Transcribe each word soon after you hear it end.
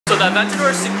So the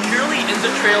Aventador is securely in the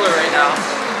trailer right now.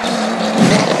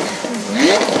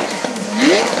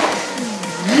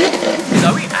 So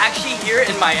are we actually here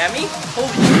in Miami?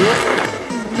 Holy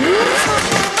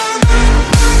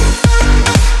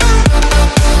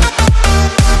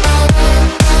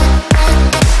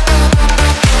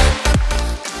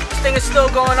This thing is still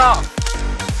going off.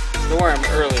 Don't worry, I'm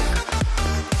early.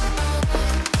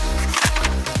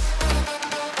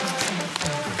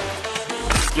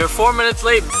 You're 4 minutes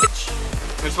late, bitch.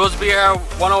 You're supposed to be here at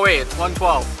 1:08. It's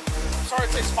 1:12. I'm sorry,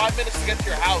 it takes 5 minutes to get to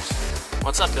your house.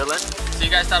 What's up, Dylan? So you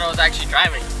guys thought I was actually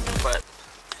driving, but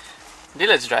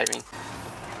Dylan's driving.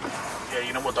 Yeah,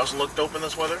 you know what doesn't look dope in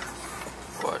this weather?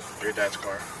 What? Your dad's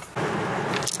car.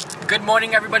 Good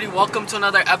morning, everybody. Welcome to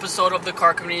another episode of the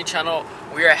Car Community channel.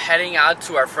 We are heading out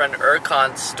to our friend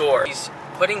Erkans' store. He's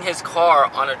putting his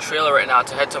car on a trailer right now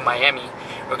to head to Miami.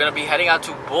 We're gonna be heading out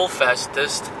to Bullfest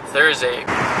this Thursday.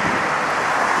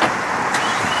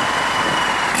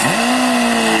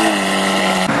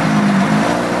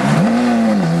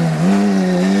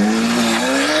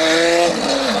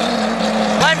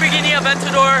 Lamborghini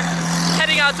Aventador,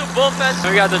 heading out to Bullfest.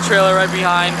 We got the trailer right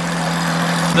behind.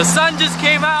 The sun just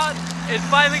came out. It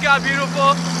finally got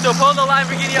beautiful. So pull the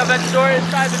Lamborghini Aventador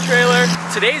inside the trailer.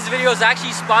 Today's video is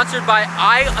actually sponsored by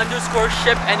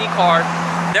I_ShipAnyCar.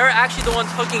 They're actually the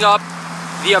ones hooking up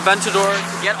the Aventador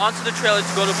to get onto the trailer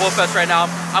to go to Bullfest right now.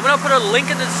 I'm gonna put a link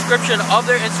in the description of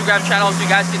their Instagram channel so you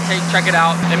guys can check it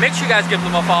out. And make sure you guys give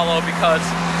them a follow because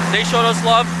they showed us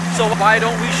love, so why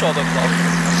don't we show them love?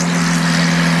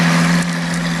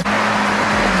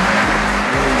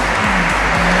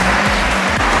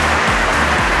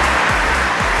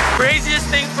 Craziest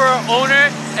thing for an owner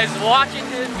is watching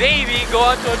his baby go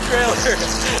onto a trailer.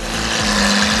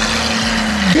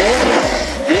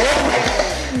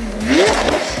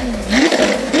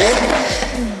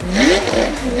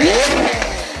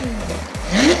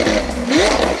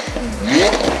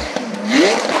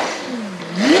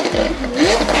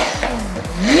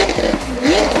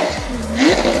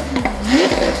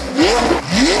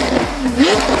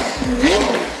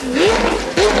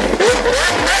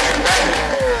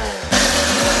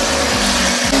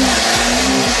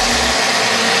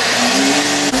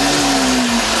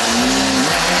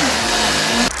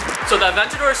 So the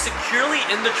Aventador is securely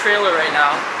in the trailer right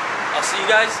now. I'll see you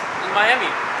guys in Miami.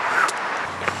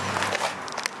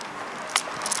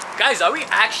 Guys, are we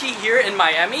actually here in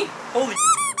Miami? Holy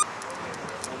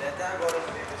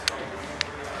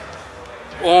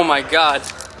Oh my god.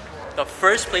 The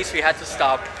first place we had to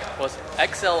stop was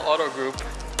XL Auto Group.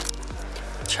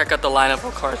 Check out the lineup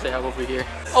of cars they have over here.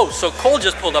 Oh, so Cole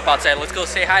just pulled up outside. Let's go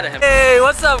say hi to him. Hey,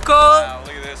 what's up, Cole? Wow,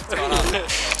 look at this. What's going on?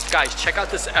 Guys, check out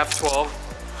this F12.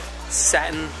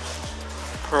 Satin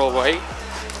pearl white,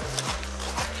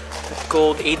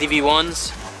 gold ADV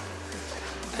ones,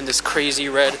 and this crazy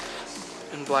red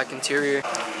and black interior.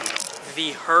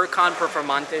 The Huracan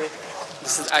Performante.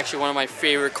 This is actually one of my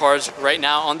favorite cars right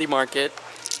now on the market.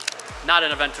 Not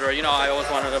an Aventador, you know I always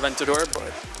wanted an Aventador,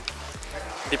 but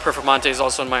the Performante is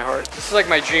also in my heart. This is like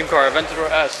my dream car, Aventador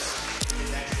S.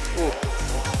 Ooh.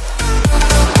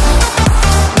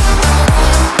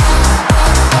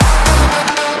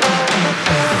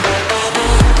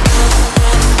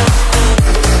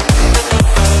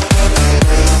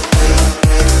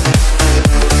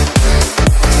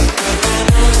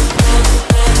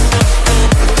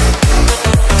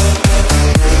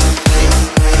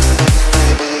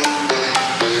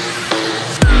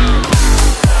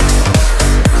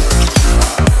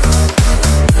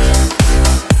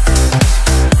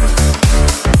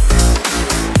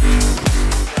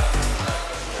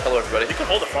 You can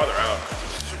hold it farther out.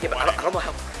 Yeah, but I don't know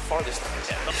how far this thing is.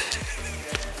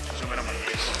 Zoom in on my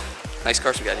face. Nice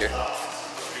cars we got here.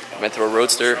 Aventador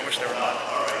Roadster. I wish they were not.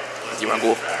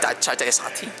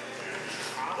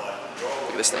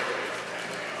 Look at this thing.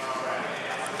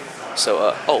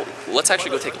 So, oh, let's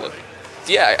actually go take a look.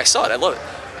 Yeah, I saw it. I love it.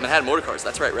 Manhattan Motor Cars.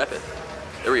 That's right. Rep it.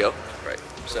 There we go. Right.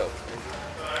 So,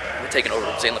 we're taking over.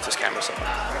 Zane left his camera somewhere.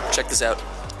 Check this out.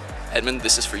 Edmund,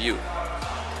 this is for you.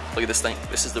 Look at this thing.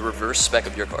 This is the reverse spec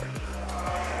of your car.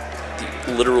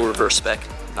 The literal reverse spec,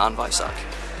 non-bisoc.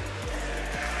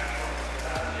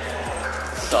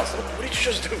 It's awesome. What did you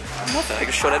just do? Nothing. I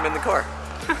just showed Edmund the car.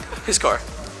 His car.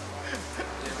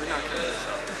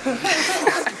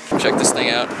 Check this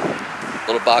thing out.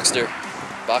 Little Boxster.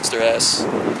 Boxster S.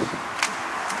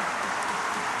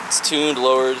 It's tuned,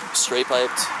 lowered, straight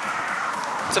piped.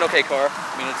 It's an okay car.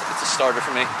 I mean, it's a starter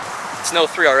for me. It's no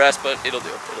 3RS, but it'll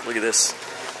do. Look at this.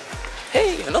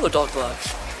 Hey, another dog vlog.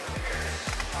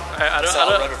 I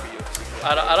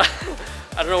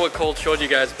don't know what Cole showed you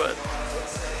guys, but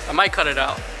I might cut it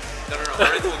out. No.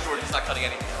 Already told George he's not cutting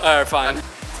anything. Alright, fine.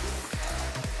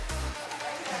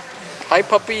 Hi,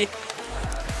 puppy.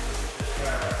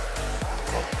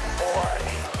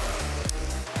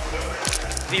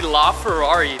 The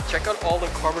LaFerrari. Check out all the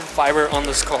carbon fiber on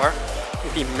this car.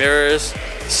 The mirrors,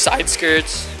 side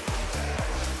skirts,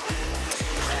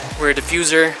 rear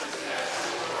diffuser,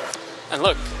 and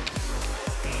look,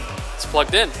 it's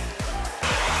plugged in.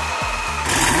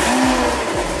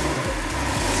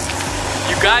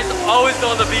 You guys always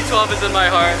know the V12 is in my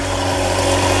heart.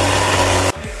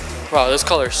 Wow, this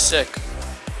color is sick.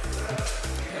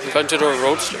 Aventador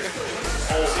Roadster.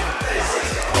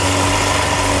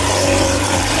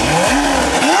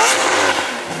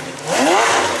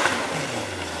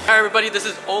 Hi everybody, this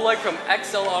is Oleg from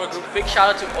XL Auto Group. Big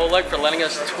shout out to Oleg for letting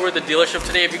us tour the dealership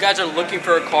today. If you guys are looking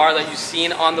for a car that you've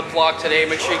seen on the vlog today,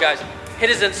 make sure you guys hit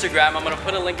his Instagram. I'm gonna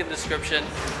put a link in the description.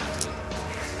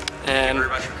 And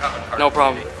no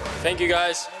problem. Thank you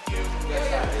guys.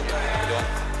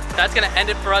 That's gonna end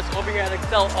it for us over here at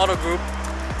XL Auto Group.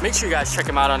 Make sure you guys check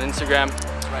him out on Instagram.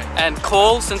 Right. And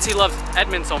Cole, since he loves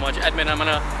Edmund so much, Edmund, I'm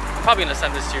probably gonna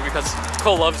send this to you because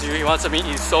Cole loves you. He wants to meet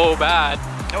you so bad.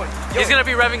 He's gonna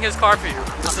be revving his car for you.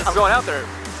 I'm going out there.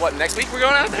 What, next week we're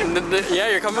going out there? Yeah,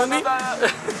 you're coming with me?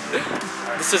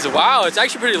 This is, wow, it's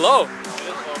actually pretty low.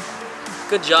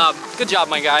 Good job,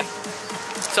 my guy.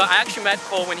 So I actually met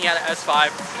Cole when he had an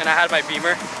S5 and I had my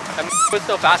Beamer. And was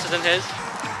still faster than his.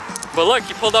 But look,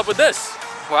 he pulled up with this.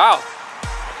 Wow.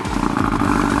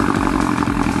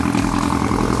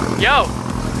 Yo,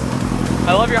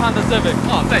 I love your Honda Civic.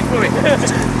 Oh, thanks. Wait.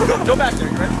 Just go back there,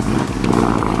 right?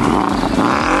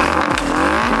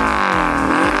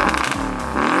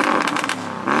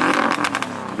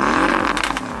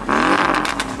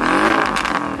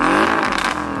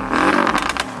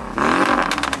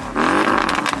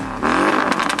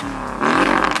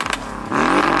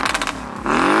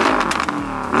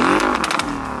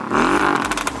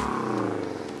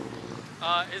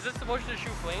 Is this supposed to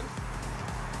shoot flames?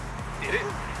 Did it?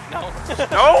 No.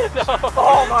 No? No.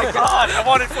 Oh my god, I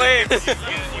wanted flames.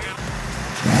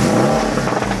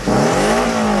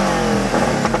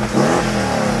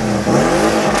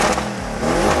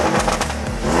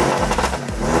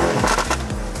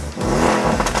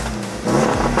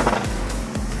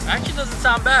 Actually doesn't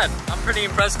sound bad. I'm pretty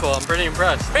impressed, Cole. I'm pretty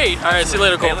impressed. Great. Alright, see you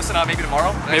later, Cole. Hey, listen, maybe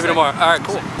tomorrow? Maybe tomorrow. Alright,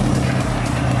 cool.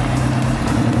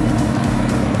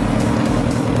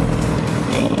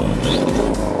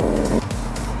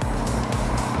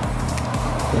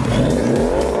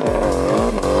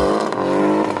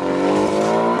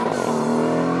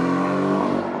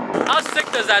 How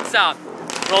sick does that sound?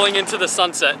 Rolling into the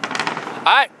sunset.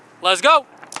 Alright, let's go.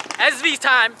 SV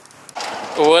time.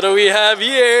 What do we have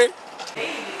here?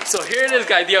 So here it is,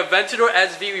 guys. The Aventador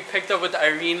SV we picked up with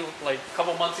Irene like a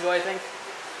couple months ago, I think.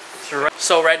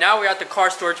 So right now we're at the car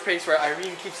storage place where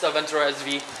Irene keeps the Aventador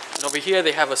SV. And over here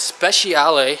they have a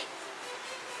Speciale,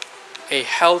 a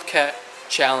Hellcat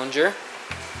Challenger,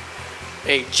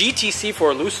 a GTC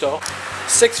for Lusso,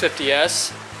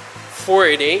 650S,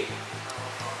 488,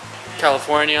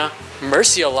 California,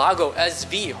 Murcielago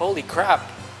SV, holy crap.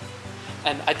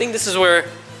 And I think this is where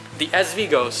the SV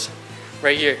goes,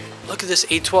 right here. Look at this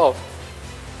 812.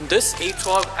 This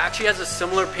 812 actually has a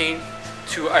similar paint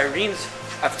to Irene's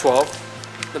F12,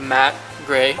 the matte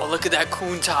gray. Oh, look at that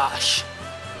Countach.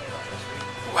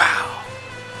 Wow.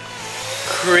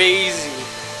 Crazy.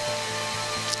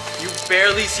 You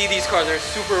barely see these cars. They're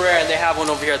super rare and they have one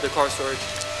over here at the car storage.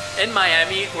 In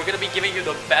Miami, we're gonna be giving you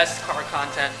the best car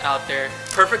content out there.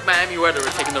 Perfect Miami weather,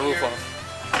 we're taking the roof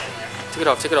off. Take it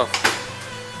off, take it off.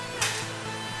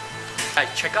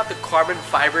 Alright, check out the carbon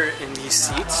fiber in these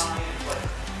seats.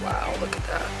 Wow, look at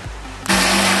that.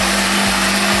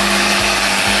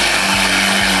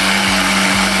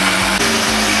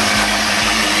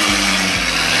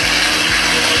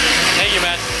 Thank you,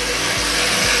 man.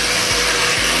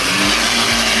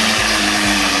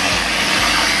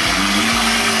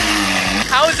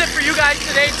 How is it for you guys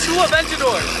today? 2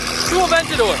 Aventadors. 2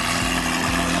 Aventadors.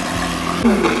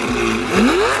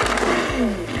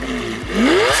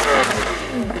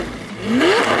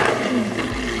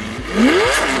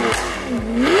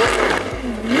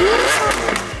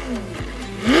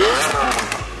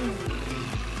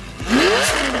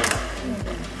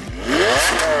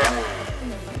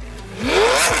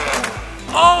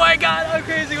 Oh my god, how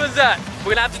crazy was that?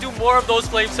 We're gonna have to do more of those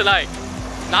flames tonight.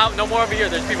 No more over here,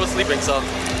 there's people sleeping, so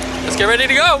let's get ready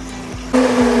to go.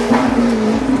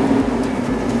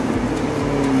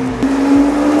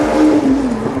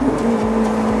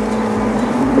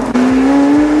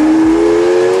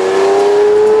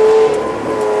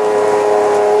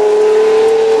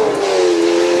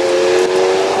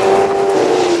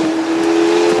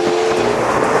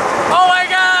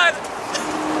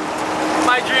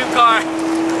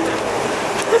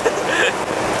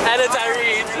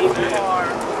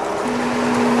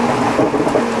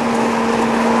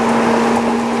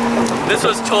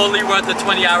 This was totally worth the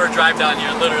 20-hour drive down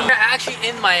here, literally. We're actually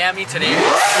in Miami today.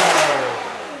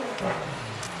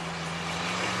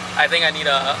 I think I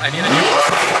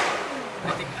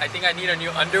need a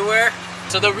new underwear.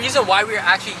 So the reason why we're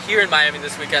actually here in Miami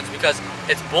this weekend is because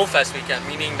it's Bullfest weekend,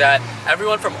 meaning that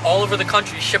everyone from all over the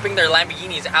country is shipping their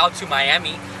Lamborghinis out to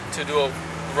Miami to do a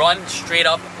run straight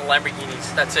up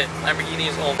Lamborghinis. That's it.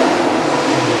 Lamborghinis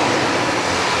only.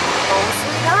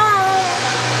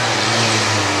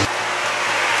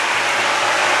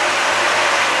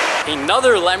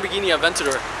 Another Lamborghini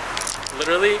Aventador.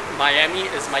 Literally, Miami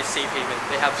is my safe haven.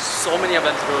 They have so many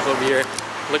Aventadors over here.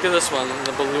 Look at this one,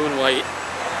 the balloon white.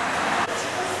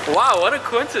 Wow, what a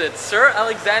coincidence. Sir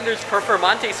Alexander's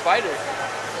Performante Spider.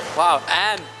 Wow,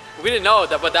 and we didn't know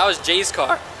that, but that was Jay's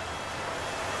car.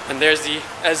 And there's the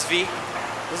SV.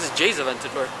 This is Jay's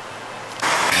Aventador.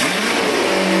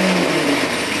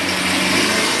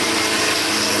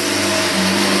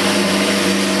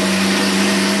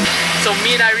 So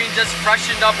me and Irene just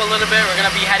freshened up a little bit. We're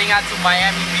gonna be heading out to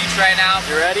Miami Beach right now.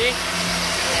 You ready?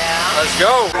 Yeah. Let's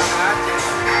go.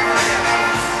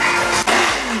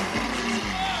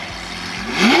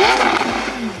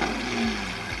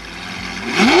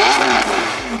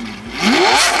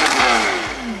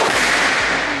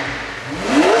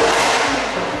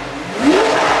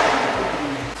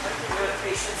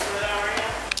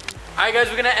 Alright guys,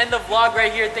 we're gonna end the vlog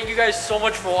right here. Thank you guys so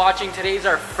much for watching. Today's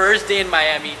our first day in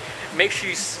Miami. Make sure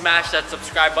you smash that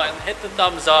subscribe button, hit the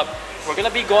thumbs up. We're gonna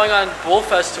be going on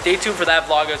Bullfest, so stay tuned for that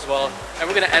vlog as well. And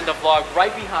we're gonna end the vlog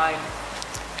right behind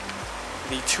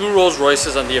the 2 Rolls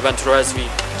Royces on the Aventador SV.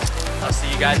 I'll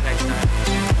see you guys next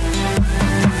time.